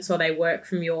correspondence, or they work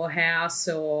from your house,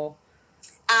 or?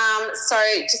 So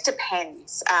it just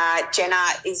depends. Jenna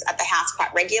is at the house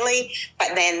quite regularly, but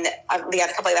then the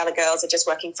other couple of other girls are just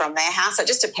working from their house. So it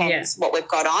just depends what we've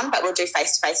got on, but we'll do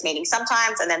face-to-face meetings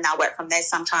sometimes, and then they'll work from theirs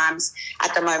sometimes.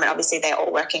 At the moment, obviously, they're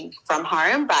all working from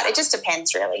home, but it just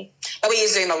depends really. But we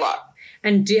use Zoom a lot.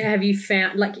 And have you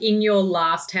found, like in your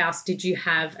last house, did you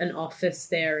have an office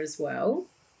there as well?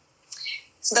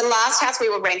 So the last house we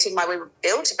were renting while we were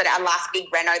built, but our last big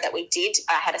reno that we did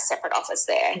had a separate office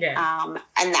there. Yeah.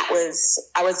 And I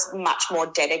was much more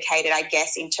dedicated, I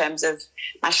guess, in terms of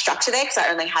my structure there, because I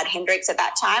only had Hendrix at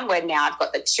that time, where now I've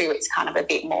got the 2, it's kind of I'm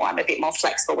a bit more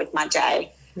flexible with my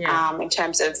day. In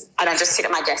terms of, I don't just sit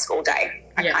at my desk all day.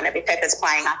 I kind of, if Pepper's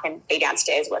playing, I can be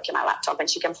downstairs working my laptop and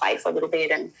she can play for a little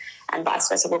bit, and vice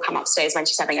versa. We'll come upstairs when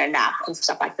she's having her nap and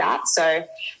stuff like that. So,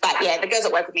 but yeah, the girls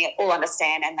that work with me all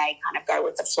understand, and they kind of go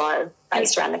with the flow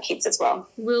based around the kids as well.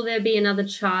 Will there be another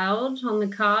child on the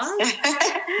card?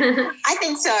 I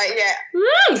think so, yeah.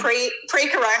 Woo!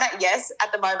 Pre-corona, yes.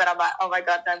 At the moment, I'm like, oh my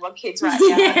God, no more kids right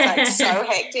now. It's like so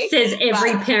hectic. Says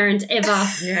every parent ever.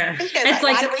 Yeah. It's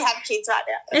like, why do we have kids right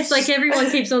now? It's like everyone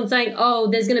keeps on saying, oh,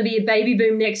 there's going to be a baby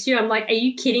boom next year. I'm like, are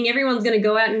you kidding? Everyone's going to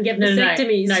go out and get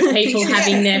vasectomies. No, people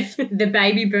having the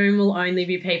baby boom will only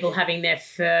be people having their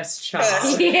first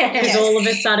child. Because all of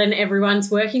a sudden everyone's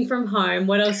working from home.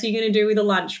 What else are you going to do with a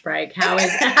lunch break?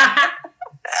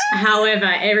 However,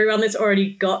 everyone that's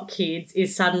already got kids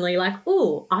is suddenly like,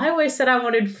 oh, I always said I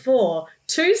wanted 4.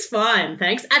 2's fine,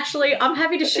 thanks. Actually, I'm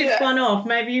happy to shift one off.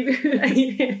 Maybe.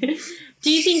 Do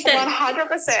you think that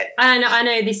 100%? I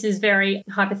know this is very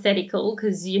hypothetical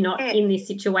because you're not in this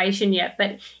situation yet,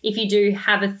 but if you do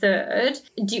have a third,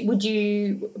 would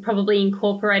you probably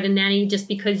incorporate a nanny just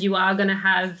because you are going to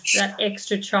have that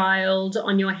extra child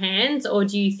on your hands, or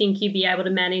do you think you'd be able to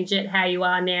manage it how you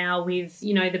are now with,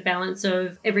 the balance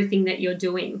of everything that you're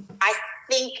doing? I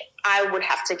think I would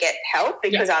have to get help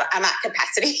because I'm at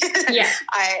capacity.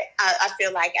 I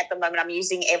feel like at the moment I'm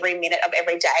using every minute of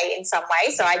every day in some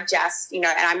way. So I just, and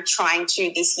I'm trying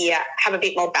to this year have a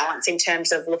bit more balance in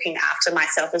terms of looking after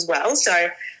myself as well. So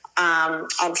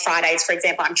on Fridays, for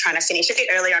example, I'm trying to finish a bit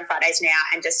earlier on Fridays now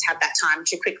and just have that time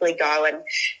to quickly go and,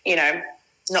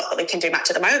 not that we can do much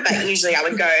at the moment, but usually I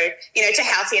would go, to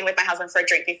Halcyon with my husband for a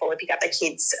drink before we pick up the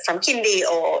kids from kindy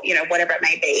or, whatever it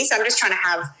may be. So I'm just trying to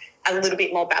have a little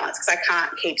bit more balance because I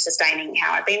can't keep sustaining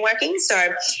how I've been working. So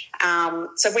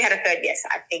if we had a third, yes,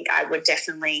 I think I would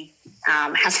definitely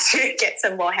have to get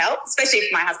some more help, especially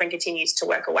if my husband continues to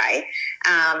work away.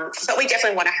 But we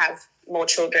definitely want to have more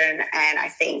children, and I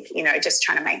think, just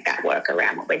trying to make that work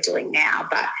around what we're doing now.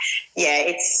 But, yeah,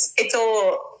 it's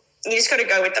all – you just got to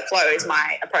go with the flow is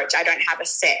my approach. I don't have a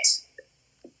set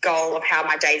goal of how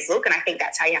my days look, and I think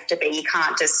that's how you have to be. You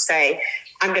can't just say,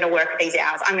 I'm going to work at these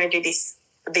hours, I'm going to do this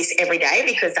every day,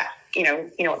 because that, you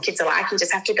know what kids are like. You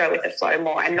just have to go with the flow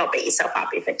more and not beat yourself up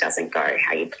if it doesn't go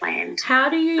how you planned. How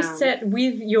do you set,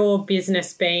 with your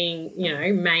business being,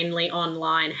 mainly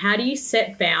online, how do you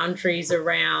set boundaries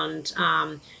around,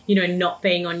 not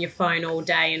being on your phone all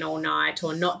day and all night,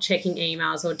 or not checking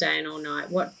emails all day and all night?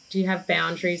 What do you have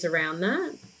boundaries around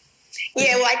that?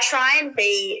 Yeah, well, I try and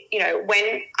be,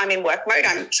 when I'm in work mode,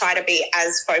 I try to be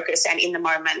as focused and in the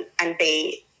moment and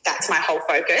that's my whole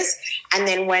focus. And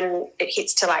then when it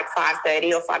hits to like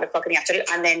 5:30 or 5 o'clock in the afternoon,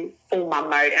 I'm then full mum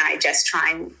mode, and I just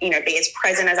try and, be as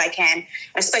present as I can. And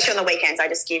especially on the weekends, I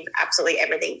just give absolutely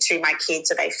everything to my kids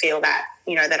so they feel that,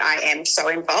 that I am so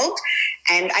involved.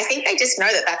 And I think they just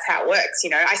know that that's how it works.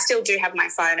 I still do have my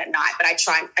phone at night, but I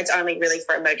try, it's only really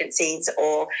for emergencies,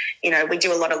 or, we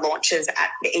do a lot of launches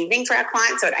at the evening for our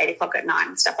clients, so at 8 o'clock at night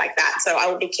and stuff like that. So I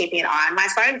will be keeping an eye on my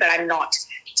phone, but I'm not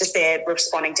just there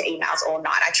responding to emails all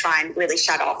night. I try and really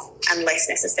shut off unless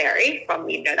necessary from,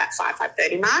 that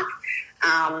 5:30 mark.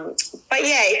 But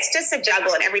yeah, it's just a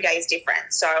juggle, and every day is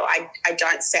different. So I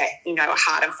don't set, a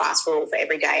hard and fast rule for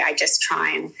every day. I just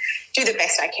try and do the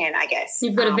best I can, I guess.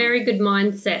 You've got a very good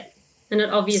mindset, and it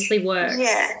obviously works.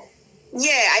 Yeah.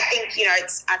 Yeah, I think,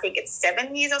 I think it's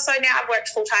 7 years or so now I've worked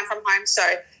full-time from home. So,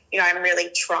 I'm really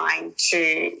trying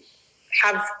to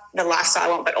have the lifestyle I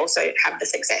want, but also have the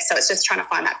success. So it's just trying to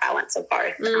find that balance of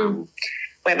both,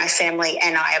 where my family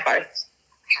and I are both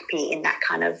happy in that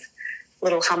kind of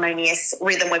little harmonious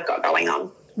rhythm we've got going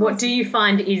on. What do you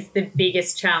find is the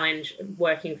biggest challenge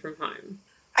working from home?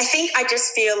 I think I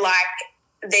just feel like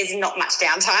there's not much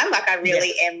downtime. Like I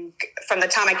really am, from the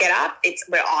time I get up,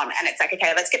 we're on, and it's like,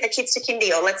 okay, let's get the kids to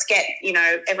kindy, or let's get,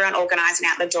 everyone organised and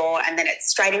out the door, and then it's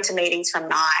straight into meetings from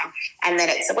 9, and then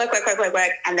it's work,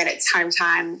 and then it's home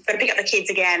time, got to pick up the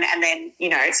kids again, and then,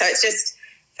 so it's just,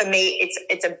 for me,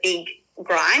 it's a big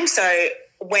grind. So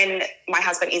when my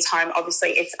husband is home,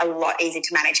 obviously it's a lot easier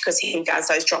to manage because he does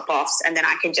those drop-offs, and then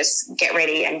I can just get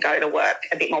ready and go to work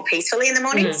a bit more peacefully in the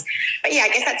mornings. But, yeah, I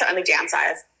guess that's the only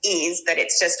downside is that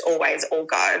it's just always all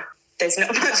go. There's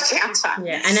not much downtime.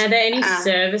 Yeah, and are there any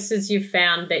services you've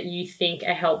found that you think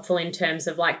are helpful in terms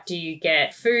of, like, do you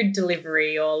get food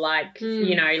delivery or, like,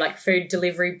 like food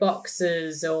delivery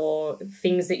boxes or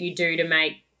things that you do to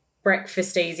make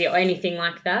breakfast easier or anything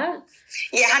like that?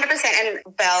 Yeah, 100%.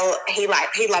 And Belle, he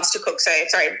loves to cook. So,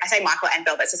 sorry, I say Michael and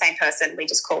Belle, but it's the same person. We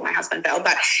just call my husband Belle.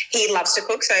 But he loves to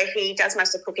cook. So he does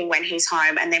most of the cooking when he's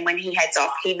home. And then when he heads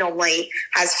off, he normally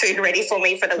has food ready for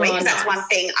me for the week. Nice. That's one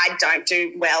thing I don't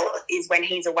do well is when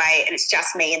he's away and it's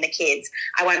just me and the kids.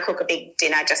 I won't cook a big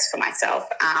dinner just for myself.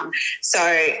 So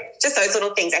just those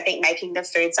little things, I think making the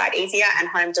food side easier, and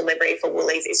home delivery for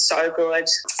Woolies is so good.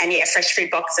 And, yeah, fresh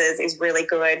food boxes is really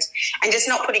good. And just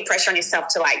not putting pressure on yourself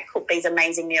to, like, cook these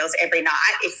amazing meals every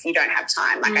night if you don't have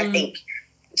time. Like, I think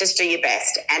just do your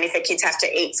best. And if the kids have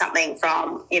to eat something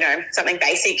from, something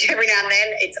basic every now and then,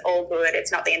 it's all good.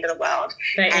 It's not the end of the world.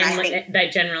 They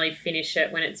generally finish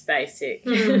it when it's basic.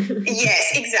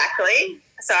 Yes, exactly.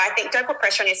 So I think don't put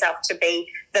pressure on yourself to be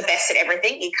the best at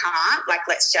everything. You can't. Like,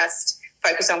 let's just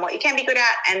focus on what you can be good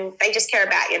at, and they just care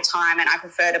about your time. And I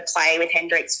prefer to play with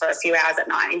Hendrix for a few hours at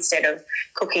night instead of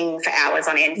cooking for hours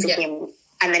on end for him,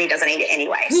 and then he doesn't eat it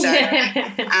anyway. So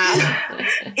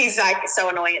he's, like, so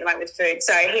annoying at the moment with food.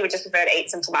 So he would just prefer to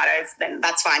eat some tomatoes. Then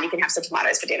that's fine. You can have some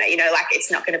tomatoes for dinner. Like, it's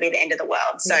not going to be the end of the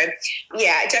world. So,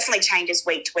 yeah, it definitely changes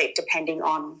week to week depending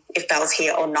on if Belle's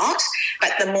here or not.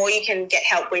 But the more you can get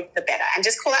help with, the better. And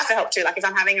just call out for help too. Like, if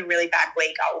I'm having a really bad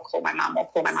week, I will call my mum or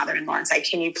call my mother-in-law and say,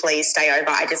 can you please stay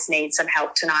over? I just need some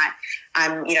help tonight.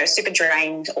 I'm, super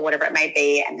drained or whatever it may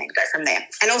be, and then go from there.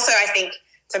 And also I think,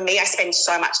 for me, I spend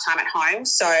so much time at home,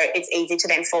 so it's easy to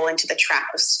then fall into the trap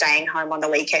of staying home on the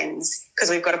weekends because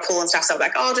we've got a pool and stuff. So I'm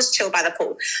like, I'll just chill by the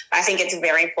pool. But I think it's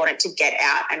very important to get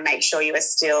out and make sure you are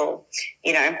still,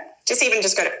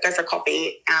 just go for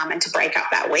coffee and to break up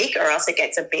that week, or else it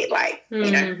gets a bit like,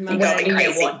 you've got to be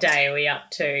crazy. What day are we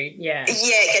up to? Yeah. Yeah,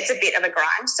 it gets a bit of a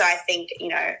grind. So I think,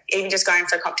 even just going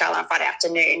for a cocktail on a Friday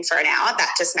afternoon for an hour,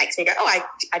 that just makes me go, I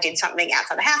did something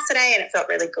outside the house today and it felt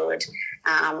really good.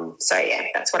 So, yeah,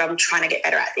 that's what I'm trying to get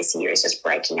better at this year, is just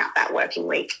breaking up that working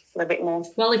week a little bit more.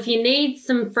 Well, if you need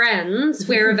some friends,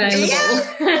 we're available. Yeah.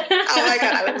 Oh, my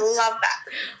God, I would love that.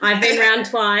 I've been round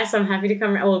twice. I'm happy to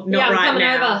come. Well, not right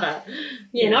now. But,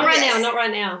 not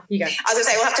right now. You go. I was going to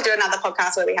say, we'll have to do another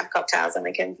podcast where we have cocktails and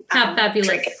we can how fabulous.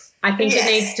 Drink it. I think it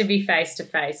needs to be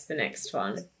face-to-face, the next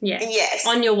one. Yeah. Yes.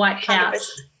 On your white couch. 100%.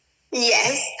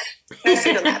 Yes. No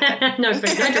food on that. No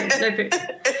food. No food.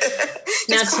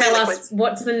 Now tell us,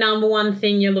 what's the number one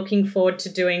thing you're looking forward to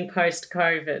doing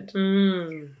post-COVID?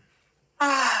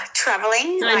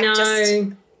 Traveling. I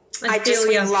know.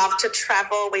 We love to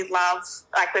travel. We love,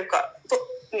 like, we've got,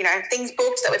 things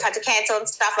booked that we've had to cancel and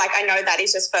stuff. Like, I know that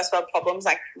is just first world problems.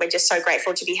 Like, we're just so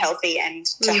grateful to be healthy and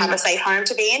to have a safe home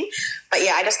to be in. But,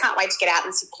 yeah, I just can't wait to get out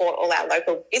and support all our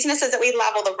local businesses that we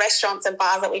love, all the restaurants and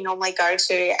bars that we normally go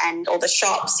to, and all the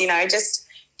shops, just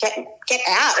get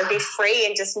out and be free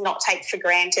and just not take for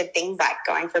granted things like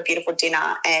going for a beautiful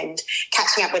dinner and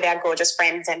catching up with our gorgeous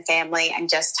friends and family and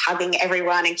just hugging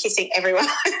everyone and kissing everyone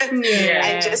and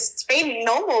just being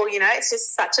normal, It's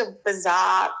just such a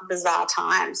bizarre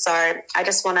time. So I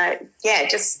just want to,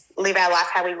 just live our life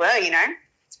how we were,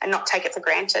 and not take it for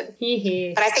granted.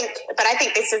 Yeah. But I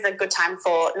think this is a good time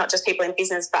for not just people in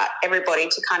business, but everybody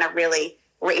to kind of really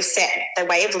reset their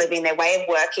way of living, their way of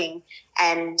working,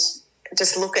 and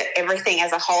just look at everything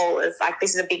as a whole. As like,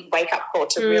 this is a big wake-up call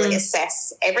to really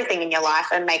assess everything in your life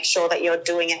and make sure that you're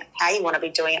doing it how you want to be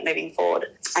doing it moving forward,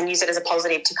 and use it as a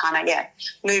positive to kind of,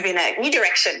 move in a new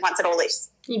direction once it all lifts.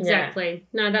 Exactly.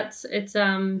 Yeah. No, it's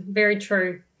very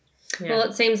true. Yeah. Well,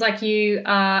 it seems like you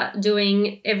are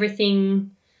doing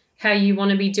everything how you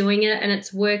want to be doing it, and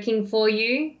it's working for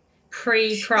you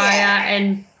prior,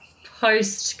 and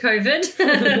post-COVID.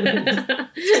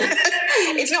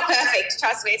 It's not perfect.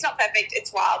 Trust me, it's not perfect.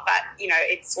 It's wild, but, you know,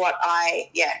 it's what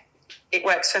it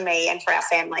works for me and for our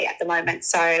family at the moment.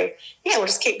 So, yeah, we'll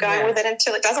just keep going with it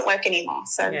until it doesn't work anymore.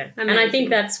 So, and I think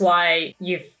that's why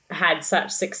you've had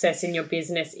such success in your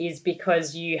business, is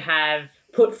because you have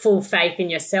put full faith in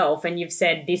yourself and you've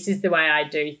said, this is the way I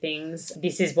do things.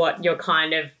 This is what you're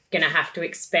kind of going to have to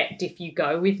expect if you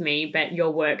go with me, but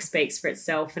your work speaks for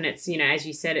itself, and it's, you know, as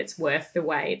you said, it's worth the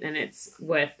wait and it's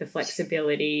worth the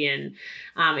flexibility, and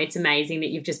it's amazing that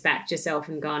you've just backed yourself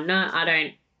and gone, no, I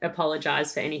don't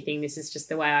apologize for anything. This is just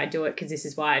the way I do it because this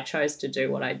is why I chose to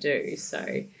do what I do. So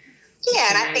yeah,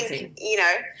 and I think, you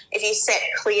know, if you set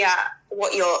clear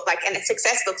what you're like, and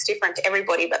success looks different to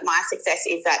everybody, but my success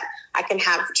is that I can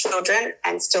have children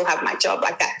and still have my job.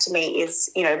 Like, that to me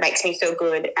is, you know, makes me feel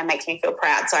good and makes me feel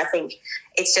proud. So I think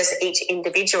it's just each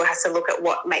individual has to look at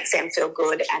what makes them feel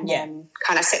good and then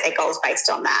kind of set their goals based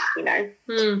on that, you know,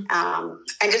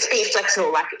 and just be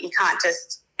flexible. Like, you can't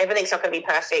just, everything's not going to be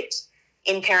perfect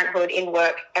in parenthood, in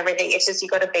work, everything. It's just, you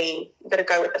got to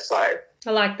go with the flow. I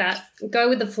like that. Go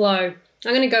with the flow.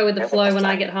 I'm going to go with the flow when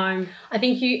I get home. I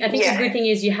think the good thing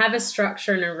is you have a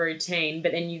structure and a routine,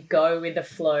 but then you go with the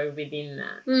flow within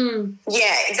that.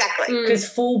 Yeah, exactly. Because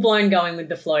full-blown going with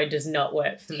the flow does not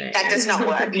work for me. That does not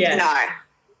work. No.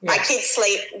 My kids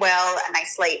sleep well and they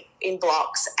sleep in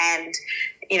blocks, and,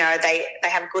 you know, they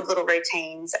have good little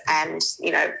routines, and,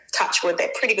 you know, touch wood,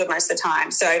 they're pretty good most of the time.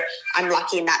 So I'm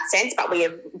lucky in that sense, but we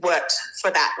have worked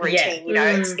for that routine. You know,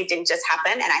 it didn't just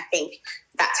happen, and I think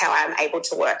that's how I'm able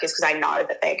to work, is because I know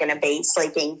that they're going to be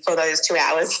sleeping for those 2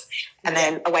 hours and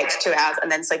then awake for 2 hours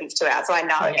and then sleeping for 2 hours. So I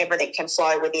know everything can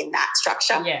flow within that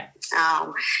structure. Yeah.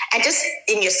 And just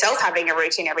in yourself having a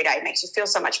routine every day makes you feel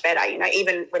so much better. You know,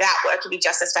 even without work, if you're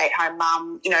just a stay-at-home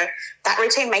mum, you know, that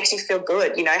routine makes you feel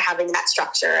good. You know, having that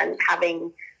structure and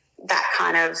having that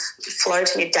kind of flow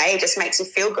to your day just makes you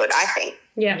feel good, I think.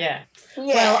 Yeah.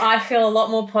 Well, I feel a lot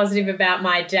more positive about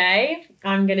my day.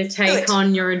 I'm going to take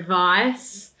on your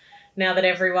advice now that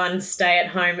everyone's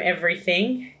stay-at-home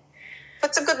everything.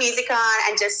 Put some good music on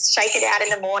and just shake it out in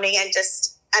the morning, and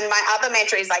my other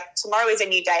mantra is, like, tomorrow is a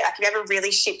new day. Like, if you have a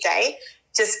really shit day,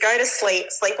 just go to sleep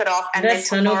it off, and then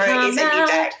tomorrow is a new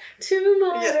day.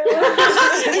 Tomorrow. Yeah.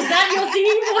 Is that your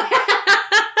singing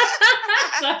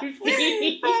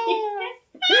voice?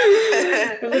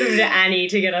 A little bit of Annie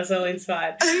to get us all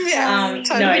inspired.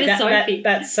 Totally. No,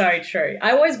 that's so true.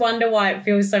 I always wonder why it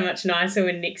feels so much nicer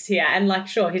when Nick's here. And, like,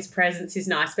 sure, his presence is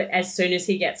nice, but as soon as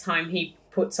he gets home, he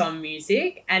puts on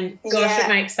music, and gosh, it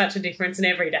makes such a difference. And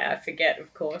every day I forget,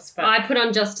 of course. But I put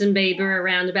on Justin Bieber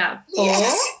around about 4,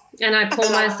 and I pour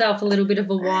myself a little bit of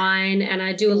a wine, and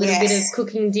I do a little bit of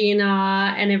cooking dinner,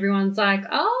 and everyone's like,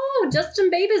 oh,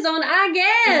 Justin Bieber's on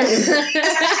again.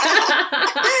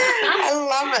 I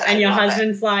love it. And your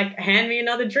husband's like, hand me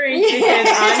another drink because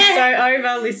I'm so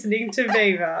over listening to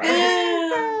Bieber.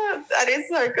 That is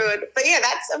so good. But, yeah,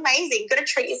 that's amazing. You've got to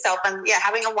treat yourself, and,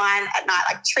 having a wine at night,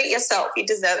 like, treat yourself. You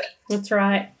deserve it. That's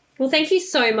right. Well, thank you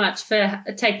so much for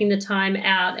taking the time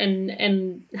out and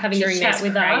having a chat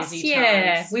with us.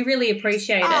 Yeah, we really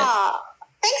appreciate it.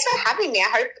 Thanks for having me. I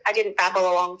hope I didn't babble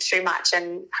along too much,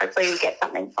 and hopefully you get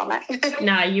something from it.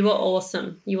 No, you were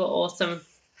awesome.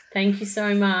 Thank you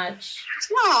so much.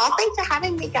 Oh, thanks for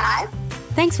having me, guys.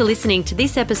 Thanks for listening to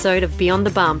this episode of Beyond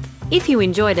the Bump. If you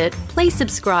enjoyed it, please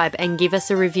subscribe and give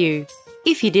us a review.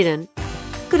 If you didn't,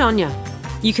 good on ya.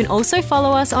 You can also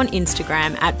follow us on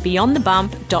Instagram at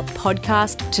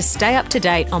beyondthebump.podcast to stay up to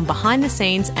date on behind the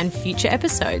scenes and future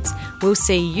episodes. We'll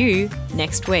see you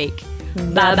next week.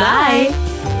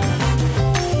 Bye-bye.